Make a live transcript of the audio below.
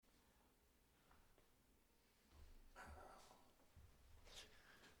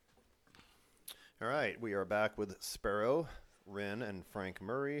All right, we are back with Sparrow, Wren, and Frank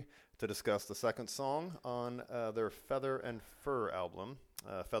Murray to discuss the second song on their Feather and Fur album,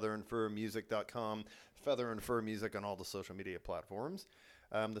 featherandfurmusic.com, Feather and Fur Music on all the social media platforms.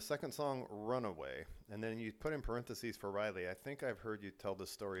 The second song, Runaway, and then you put in parentheses for Riley. I think I've heard you tell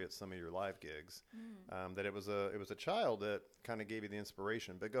this story at some of your live gigs, that it was a child that kind of gave you the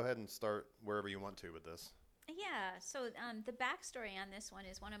inspiration. But go ahead and start wherever you want to with this. Yeah, so the backstory on this one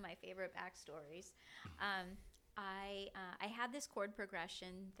is one of my favorite backstories. I had this chord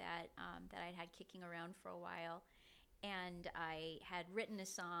progression that I'd had kicking around for a while, and I had written a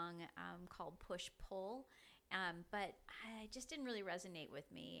song called Push Pull, but it just didn't really resonate with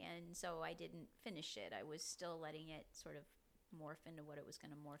me, and so I didn't finish it. I was still letting it sort of morph into what it was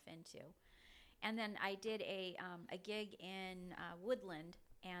going to morph into. And then I did a gig in Woodland,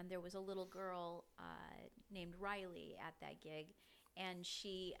 and there was a little girl named Riley at that gig, and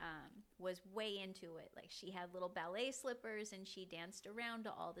she was way into it. Like, she had little ballet slippers, and she danced around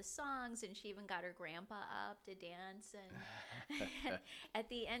to all the songs, and she even got her grandpa up to dance. And at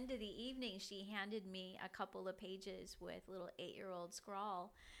the end of the evening, she handed me a couple of pages with little 8-year-old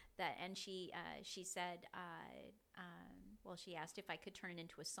scrawl and she said, well, she asked if I could turn it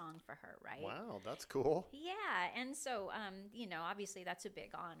into a song for her, right? Wow, that's cool. Yeah, and so, obviously that's a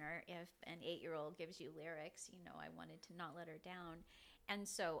big honor. If an 8-year-old gives you lyrics, I wanted to not let her down. And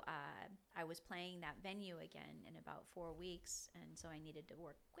so I was playing that venue again in about 4 weeks, and so I needed to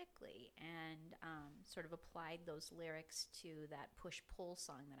work quickly and sort of applied those lyrics to that push-pull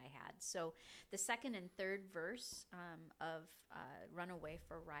song that I had. So the second and third verse of Runaway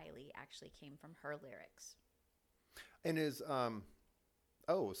for Riley actually came from her lyrics. And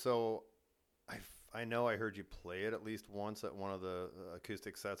so I know I heard you play it at least once at one of the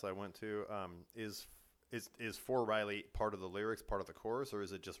acoustic sets I went to. Is For Riley part of the lyrics, part of the chorus, or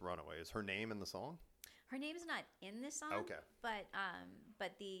is it just Runaway? Is her name in the song? Her name's not in the song. Okay. But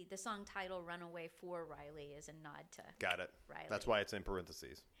the song title Runaway for Riley is a nod to Got it. Riley. That's why it's in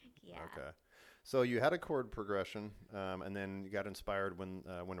parentheses. Yeah. Okay. So you had a chord progression, and then you got inspired when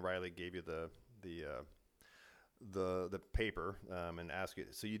Riley gave you the paper and asked you.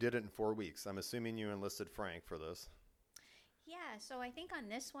 So you did it in 4 weeks. I'm assuming you enlisted Frank for this. Yeah, so I think on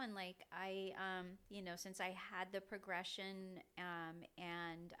this one, like I, since I had the progression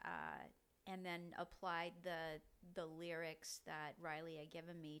and then applied the lyrics that Riley had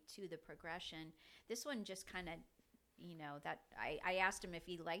given me to the progression, this one just kind of, that I asked him if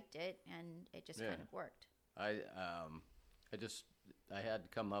he liked it, and it just kind of worked. I had to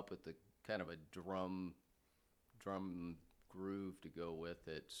come up with the kind of a drum groove to go with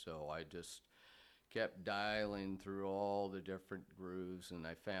it, so I just kept dialing through all the different grooves, and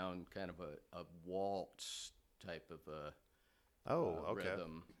I found kind of a waltz type of a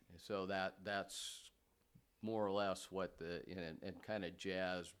rhythm. So that's more or less what and kind of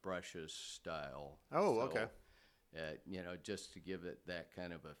jazz brushes style. Oh, so, okay. Just to give it that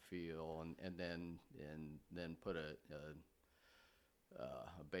kind of a feel, and then put a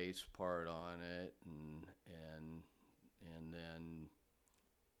bass part on it, and then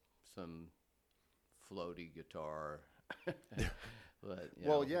some floaty guitar. But,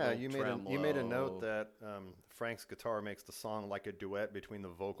 you made a note that Frank's guitar makes the song like a duet between the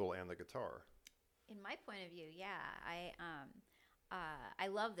vocal and the guitar. In my point of view, yeah, I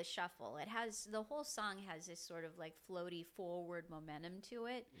love the shuffle. The whole song has this sort of like floaty forward momentum to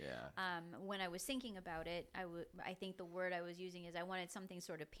it. Yeah. When I was thinking about it, I think the word I was using is I wanted something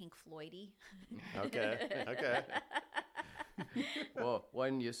sort of Pink Floydy. Okay. Well,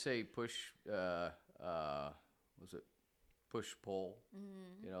 when you say push, was it push pull?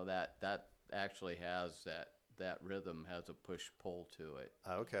 Mm-hmm. That actually has that rhythm has a push pull to it.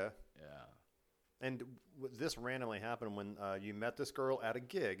 Okay. Yeah. And this randomly happened when you met this girl at a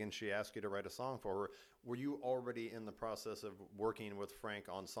gig and she asked you to write a song for her. Were you already in the process of working with Frank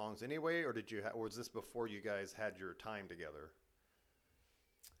on songs anyway, or or was this before you guys had your time together?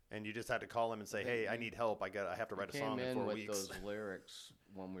 And you just had to call him and say, "Hey, I need help. I have to write a song in 4 weeks." Came in with those lyrics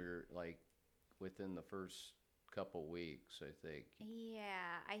when we were like within the first couple weeks, I think.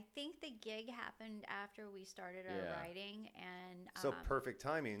 Yeah, I think the gig happened after we started our writing, and so perfect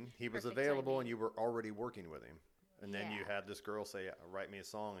timing. He was available, and you were already working with him. And then you had this girl say, "Write me a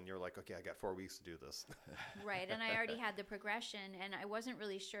song," and you're like, "Okay, I got 4 weeks to do this." Right, and I already had the progression, and I wasn't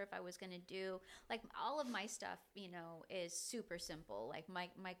really sure if I was going to do, like, all of my stuff, is super simple. Like,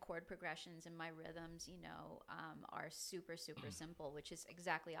 my chord progressions and my rhythms, are super, super simple, which is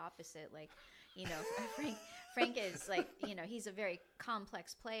exactly opposite. Like, Frank is, like, he's a very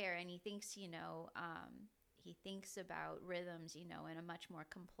complex player, and he thinks, he thinks about rhythms, in a much more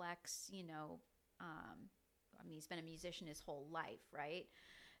complex, I mean, he's been a musician his whole life, right?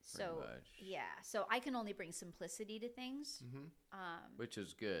 So yeah, so I can only bring simplicity to things, which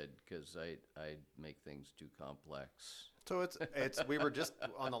is good because I make things too complex. So it's we were just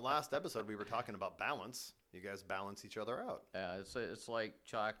on the last episode we were talking about balance. You guys balance each other out. Yeah, it's like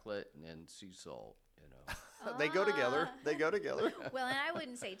chocolate and sea salt, you know. They go together. They go together. Well, and I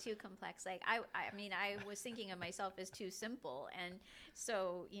wouldn't say too complex. Like I mean, I was thinking of myself as too simple, and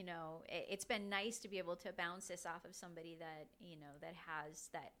so it's been nice to be able to bounce this off of somebody that that has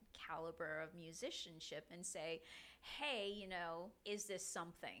that caliber of musicianship and say, hey, is this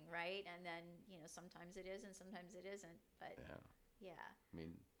something, right? And then sometimes it is, and sometimes it isn't. But yeah. I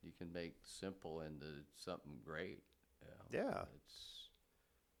mean, you can make simple into something great. Yeah.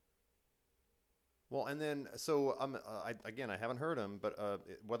 Well, and then, so I haven't heard them, but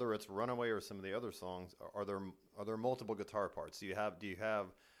whether it's Runaway or some of the other songs, are there multiple guitar parts? Do you have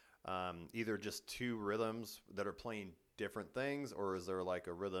either just two rhythms that are playing different things, or is there like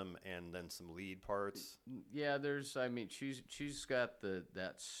a rhythm and then some lead parts? Yeah, she's got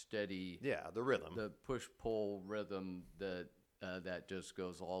that steady, the rhythm, the push pull rhythm that just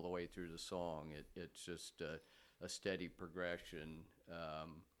goes all the way through the song. It's just a steady progression.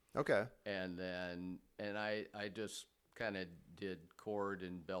 Okay. And I just kind of did chord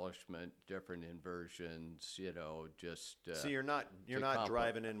embellishment, different inversions, just. So you're not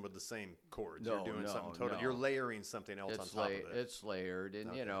driving in with the same chords. No, you're doing something total. No. You're layering something else on top of it. It's layered,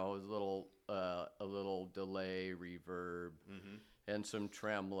 and a little delay, reverb, and some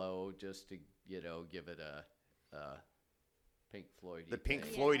tremolo just to give it a Pink Floyd. The Pink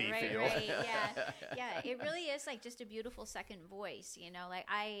Floyd-y feel. Right, yeah. It really is like just a beautiful second voice. Like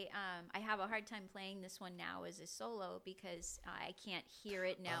I have a hard time playing this one now as a solo because I can't hear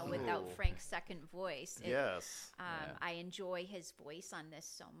it now without Frank's second voice. Yes. I enjoy his voice on this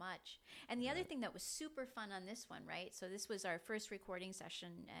so much. And the other thing that was super fun on this one, right? So this was our first recording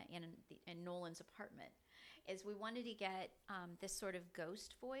session in Nolan's apartment. Is we wanted to get this sort of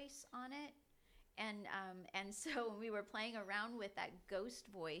ghost voice on it. And so we were playing around with that ghost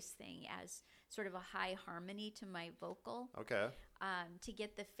voice thing as sort of a high harmony to my vocal. Okay. To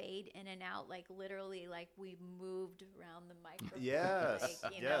get the fade in and out, like literally, like we moved around the microphone. Yes.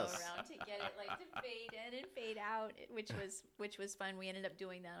 Around to get it like to fade in and fade out, which was fun. We ended up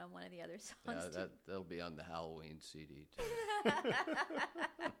doing that on one of the other songs. Yeah, that'll be on the Halloween CD too.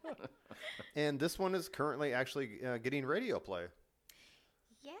 And this one is currently actually getting radio play.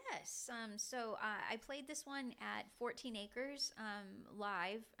 Yes. So I played this one at 14 Acres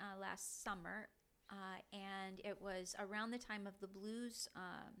live last summer, and it was around the time of the blues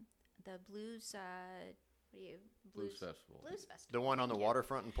Festival. Blues Festival. The one on the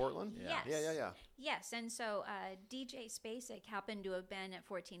waterfront in Portland? Yeah. Yes. Yeah. Yes, and so DJ Spacek happened to have been at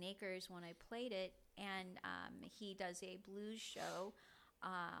 14 Acres when I played it, and he does a blues show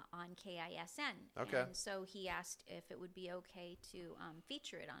on KISN. Okay. And so he asked if it would be okay to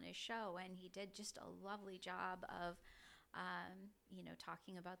feature it on his show, and he did just a lovely job of,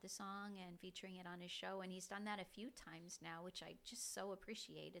 talking about the song and featuring it on his show. And he's done that a few times now, which I just so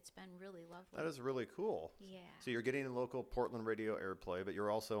appreciate. It's been really lovely. That is really cool. Yeah. So you're getting local Portland radio airplay, but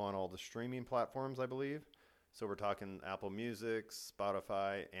you're also on all the streaming platforms, I believe. So we're talking Apple Music,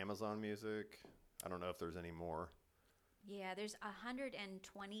 Spotify, Amazon Music. I don't know if there's any more. Yeah, there's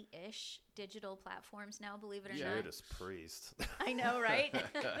 120-ish digital platforms now, believe it or not. Judas Priest. I know, right?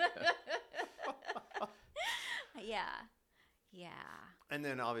 Yeah. And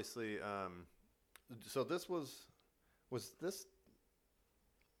then obviously, so this was this,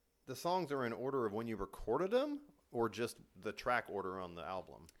 the songs are in order of when you recorded them, or just the track order on the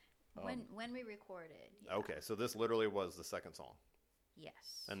album? When we recorded. Yeah. Okay, so this literally was the second song.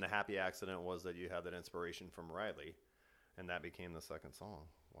 Yes. And the happy accident was that you had that inspiration from Riley. And that became the second song.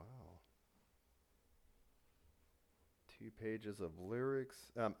 Wow. 2 pages of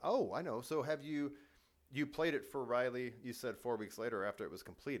lyrics. I know. So have you played it for Riley, you said 4 weeks later after it was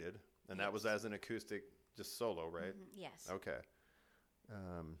completed. And that was as an acoustic, just solo, right? Mm-hmm. Yes. Okay.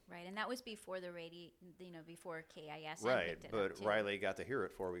 Right. And that was before the radio, before KIS. Right. But Riley got to hear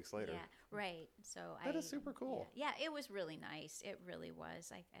it 4 weeks later. Yeah. Right. So that is super cool. Yeah, it was really nice. It really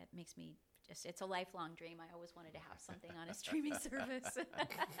was. It makes me it's a lifelong dream. I always wanted to have something on a streaming service.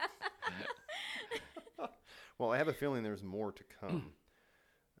 Well, I have a feeling there's more to come.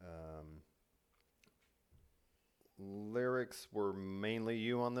 Lyrics were mainly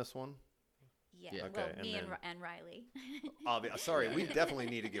you on this one? Yeah. Okay, well, me and Riley. Sorry, we definitely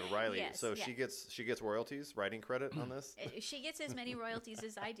need to get Riley. Yes, so yeah. she gets royalties, writing credit on this? She gets as many royalties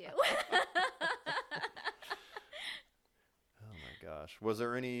as I do. Oh my gosh. Was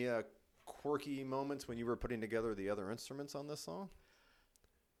there any quirky moments when you were putting together the other instruments on this song?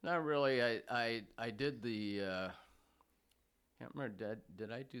 Not really. I did the can't remember.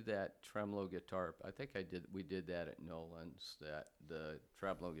 Did I do that tremolo guitar? I think I did. We did that at Nolan's. That the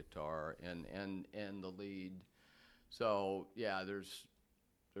tremolo guitar and the lead. So yeah, there's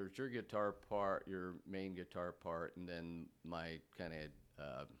your guitar part, your main guitar part, and then my kind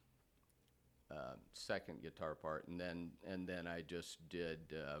of second guitar part, and then I just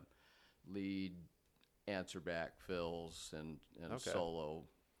did lead, answer back fills, and solo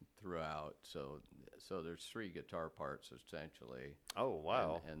throughout. So there's 3 guitar parts essentially. Oh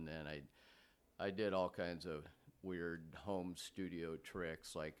wow! And then I did all kinds of weird home studio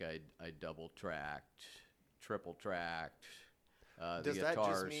tricks, like I double tracked, triple tracked. Does that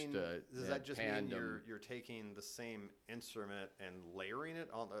just mean you're taking the same instrument and layering it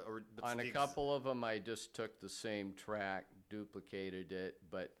on? On a couple of them, I just took the same track, duplicated it,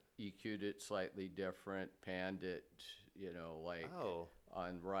 but EQ'd it slightly different, panned it, like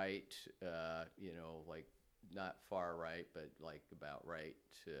on right, like not far right, but like about right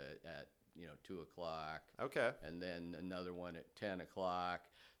at 2 o'clock. Okay. And then another one at 10 o'clock.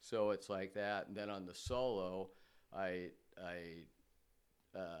 So it's like that. And then on the solo, I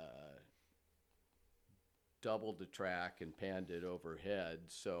doubled the track and panned it overhead.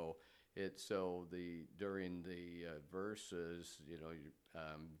 So during the verses,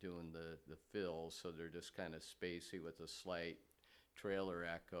 doing the fills, so they're just kind of spacey with a slight trailer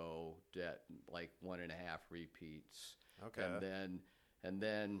echo, that like 1.5 repeats. Okay. And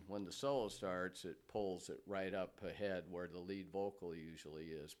then when the solo starts, it pulls it right up ahead where the lead vocal usually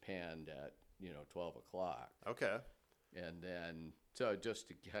is, panned at 12 o'clock. Okay. And then, so just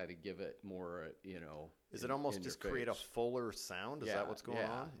to kind of give it more, Is it almost just create a fuller sound? Is that what's going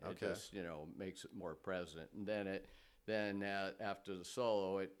on? Okay. It just, makes it more present. And then after the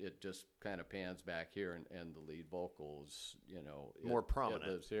solo, it just kind of pans back here, and the lead vocals, more prominent.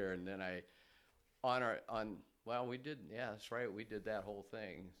 It lives here. And then we did, that's right, we did that whole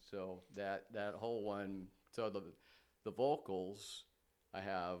thing. So that whole one, so the vocals,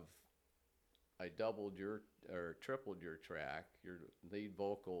 I doubled or tripled your track. Your lead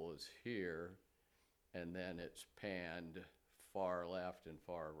vocal is here, and then it's panned far left and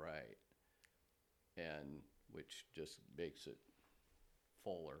far right, and which just makes it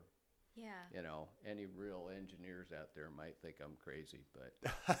fuller. Yeah. Any real engineers out there might think I'm crazy, but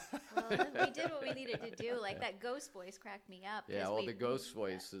well, we did what we needed to do. Like that ghost voice cracked me up. Yeah, the ghost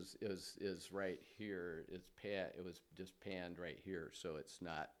voice is right here. It was just panned right here, so it's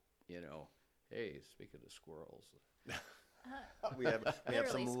not, hey, speaking of squirrels. we have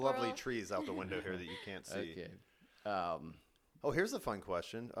some lovely trees out the window here that you can't see. Okay. Here's a fun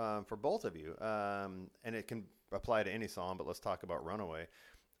question for both of you, and it can apply to any song, but let's talk about Runaway.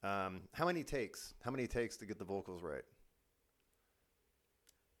 How many takes to get the vocals right?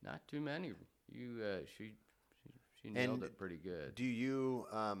 Not too many. She nailed it pretty good. Do you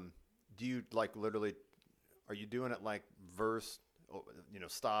like literally? Are you doing it like verse?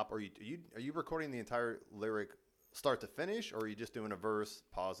 Stop? Or are you recording the entire lyric start to finish, or are you just doing a verse,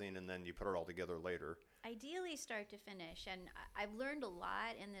 pausing, and then you put it all together later? Ideally, start to finish, and I've learned a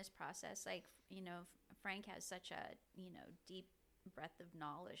lot in this process. Like Frank has such a deep breadth of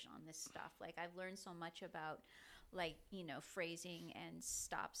knowledge on this stuff. Like I've learned so much about phrasing and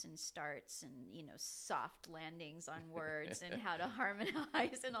stops and starts and soft landings on words and how to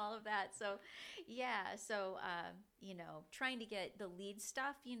harmonize and all of that. So trying to get the lead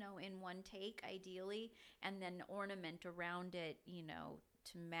stuff in one take ideally, and then ornament around it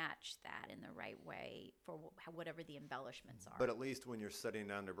to match that in the right way for whatever the embellishments are. But at least when you're sitting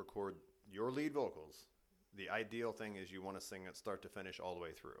down to record your lead vocals, the ideal thing is you want to sing it start to finish all the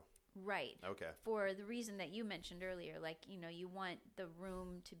way through. Right. Okay. For the reason that you mentioned earlier, you want the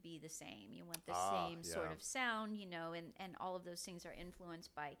room to be the same. You want the same sort of sound, and all of those things are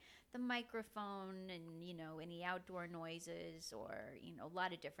influenced by the microphone and, any outdoor noises or, a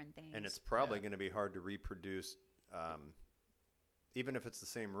lot of different things. And it's probably going to be hard to reproduce, even if it's the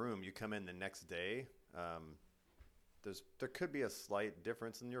same room. You come in the next day, there could be a slight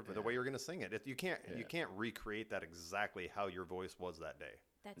difference in the way you're going to sing it. You can't recreate that exactly how your voice was that day.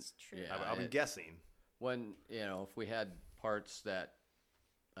 That's true. Yeah, I'm guessing. When if we had parts that,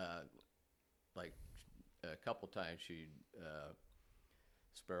 like a couple times,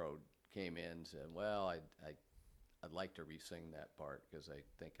 Sparrow came in and said, "Well, I'd like to re-sing that part because I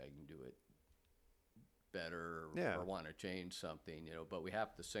think I can do it better, or want to change something, But we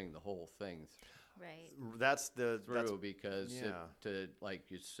have to sing the whole thing." Right. Because to like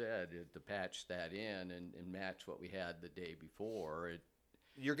you said, to patch that in and match what we had the day before,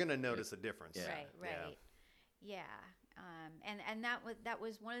 you're going to notice a difference. Yeah. Right. Yeah. And that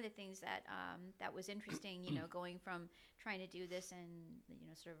was one of the things that that was interesting, going from trying to do this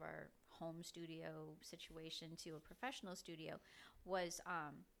in, sort of our home studio situation to a professional studio was,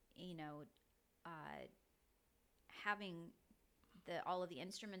 having all of the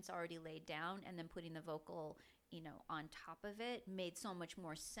instruments already laid down and then putting the vocal, on top of it made so much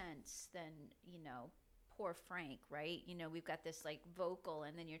more sense than, poor Frank, right? We've got this like vocal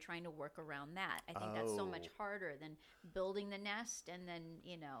and then you're trying to work around that. I think that's so much harder than building the nest and then,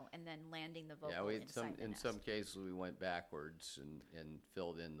 and then landing the vocal inside the nest. In some cases we went backwards and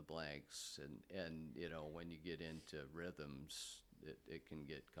filled in the blanks and when you get into rhythms, it can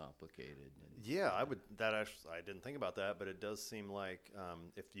get complicated. I didn't think about that, but it does seem like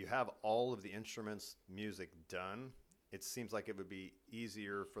if you have all of the instruments music done, it seems like it would be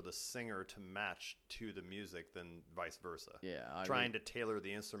easier for the singer to match to the music than vice versa. Yeah, trying to tailor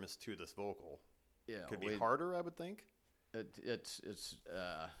the instruments to this vocal could be harder, harder, I would think. It's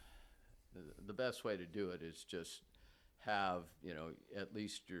the best way to do it is just have at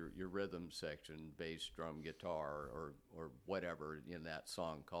least your rhythm section, bass, drum, guitar, or whatever that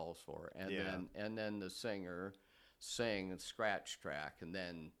song calls for, and then the singer sing a scratch track, and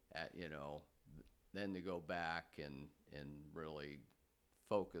then then to go back and really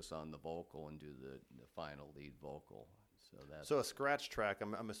focus on the vocal and do the final lead vocal. So a scratch track,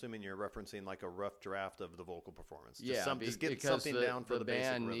 I'm assuming you're referencing like a rough draft of the vocal performance. Just get something down for the basic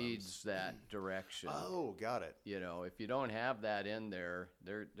band rhythms. needs that direction. Oh, got it. If you don't have that in there,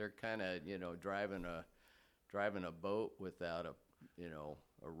 they're kind of driving a boat without a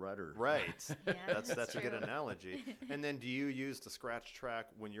rudder. Right. Yeah, that's a good analogy. And then do you use the scratch track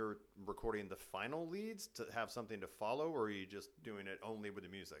when you're recording the final leads to have something to follow, or are you just doing it only with the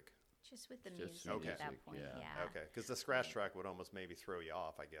music? Just with the music okay. at that point, yeah. Okay, because the scratch track would almost maybe throw you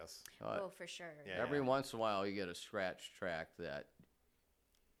off, I guess. For sure. Yeah. Every once in a while, you get a scratch track that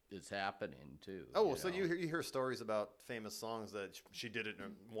is happening too. So you hear stories about famous songs that she did it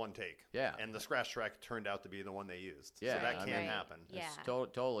in one take. Yeah. And the scratch track turned out to be the one they used. Yeah, So that can happen. Yeah. It's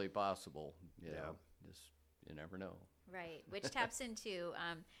totally possible. Yeah. Just you never know. Right, which taps into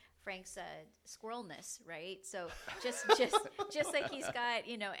Frank's squirrelness, right? So just like he's got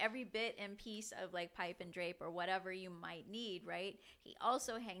every bit and piece of like pipe and drape or whatever you might need, right? He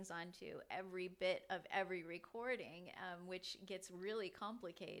also hangs on to every bit of every recording, which gets really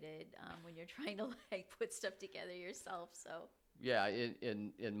complicated when you're trying to like put stuff together yourself. So yeah,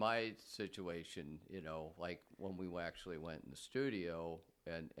 in my situation, like when we actually went in the studio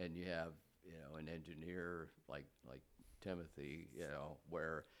and you have an engineer like Timothy,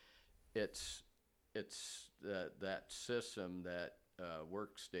 where it's that system, that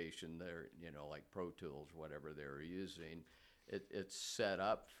workstation there, like Pro Tools, whatever they were using, it's set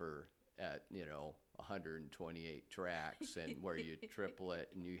up for at 128 tracks, and where you triple it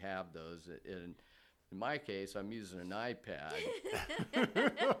and you have those. In my case, I'm using an iPad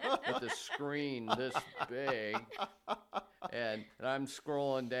with a screen this big, and I'm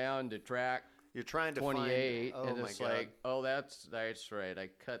scrolling down to track. You're trying to 28, find, and it's like, that's right. I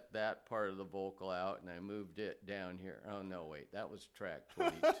cut that part of the vocal out, and I moved it down here. Oh no, wait, that was track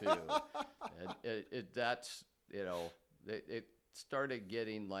 22. And that's it started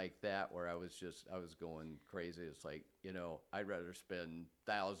getting like that, where I was going crazy. It's like I'd rather spend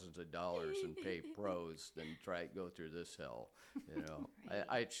thousands of dollars and pay pros than try to go through this hell. Right.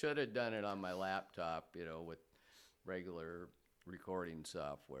 I should have done it on my laptop, with regular recording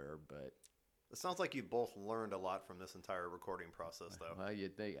software, but. It sounds like you both learned a lot from this entire recording process, though. Well,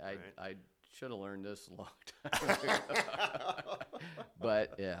 you'd think right? I should have learned this a long time ago.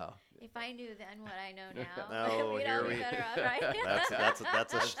 But yeah. if I knew then what I know now, Oh, we'd here all be we- better off, right? That's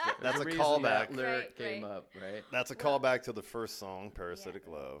the a reason callback. That lyric Right, came right. up, right? That's a callback to the first song, Parasitic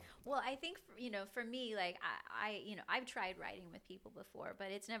Love. Well, I think for me, like I've tried writing with people before,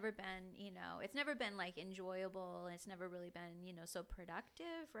 but it's never been like enjoyable. It's never really been so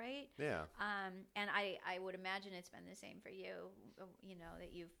productive, right? Yeah. And I would imagine it's been the same for you.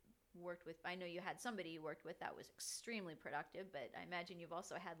 That you've worked with. I know you had somebody you worked with that was extremely productive, but I imagine you've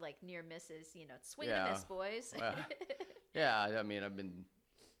also had like near misses. Swing and a miss, boys. Well, yeah, I mean, I've been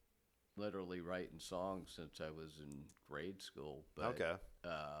literally writing songs since I was in grade school. But, Okay.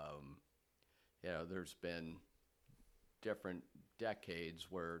 There's been different decades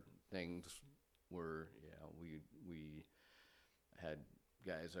where things were, we had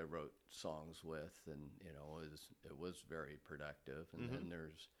guys I wrote songs with, and, it was very productive. And then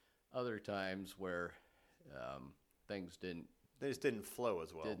there's other times where things They just didn't flow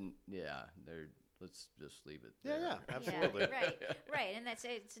as well. they're let's just leave it Yeah, there. yeah, absolutely. Right. And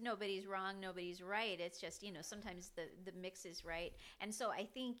it's nobody's wrong, nobody's right. It's just, sometimes the mix is right. And so I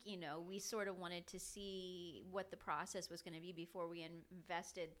think, we sort of wanted to see what the process was going to be before we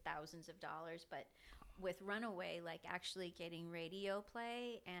invested thousands of dollars. But with Runaway, like actually getting radio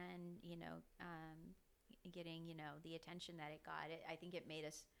play and, getting, the attention that it got, I think it made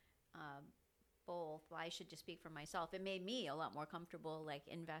us both. Well, I should just speak for myself. It made me a lot more comfortable, like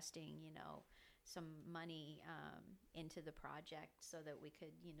investing, some money into the project so that we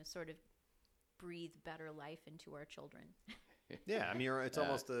could, sort of breathe better life into our children. Yeah, I mean, it's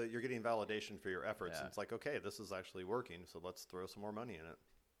almost you're getting validation for your efforts. Yeah. It's like, okay, this is actually working, so let's throw some more money in it.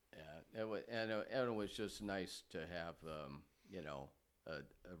 Yeah, and it was just nice to have, a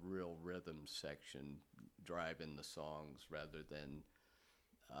real rhythm section driving the songs rather than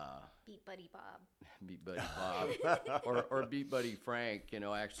Beat Buddy Bob. Beat Buddy Bob or Beat Buddy Frank,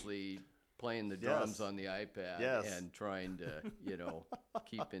 actually playing the drums on the iPad and trying to,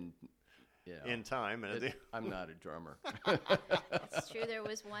 keep in, in time. I'm not a drummer. It's true. There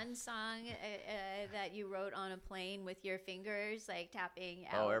was one song that you wrote on a plane with your fingers, like tapping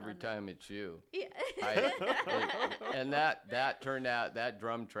out. Oh, every time it's you. Yeah. And that turned out, that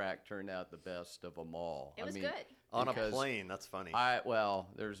drum track turned out the best of them all. It was good. On a plane, that's funny. Well,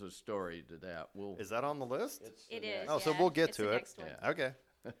 there's a story to that. Is that on the list? It is. Oh, so we'll get to it. Next one. Yeah. Okay.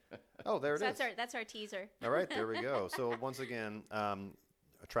 Oh, there it is. That's our teaser. All right, there we go. So once again,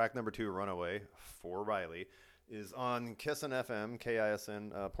 track number 2, Runaway, for Riley, is on Kissin' FM,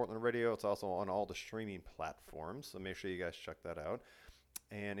 KISN, Portland Radio. It's also on all the streaming platforms, so make sure you guys check that out.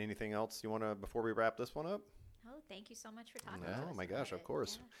 And anything else you want to, before we wrap this one up? Oh, thank you so much for talking to us. Oh, my gosh, of it.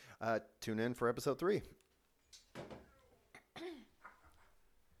 course. Yeah. Tune in for episode 3.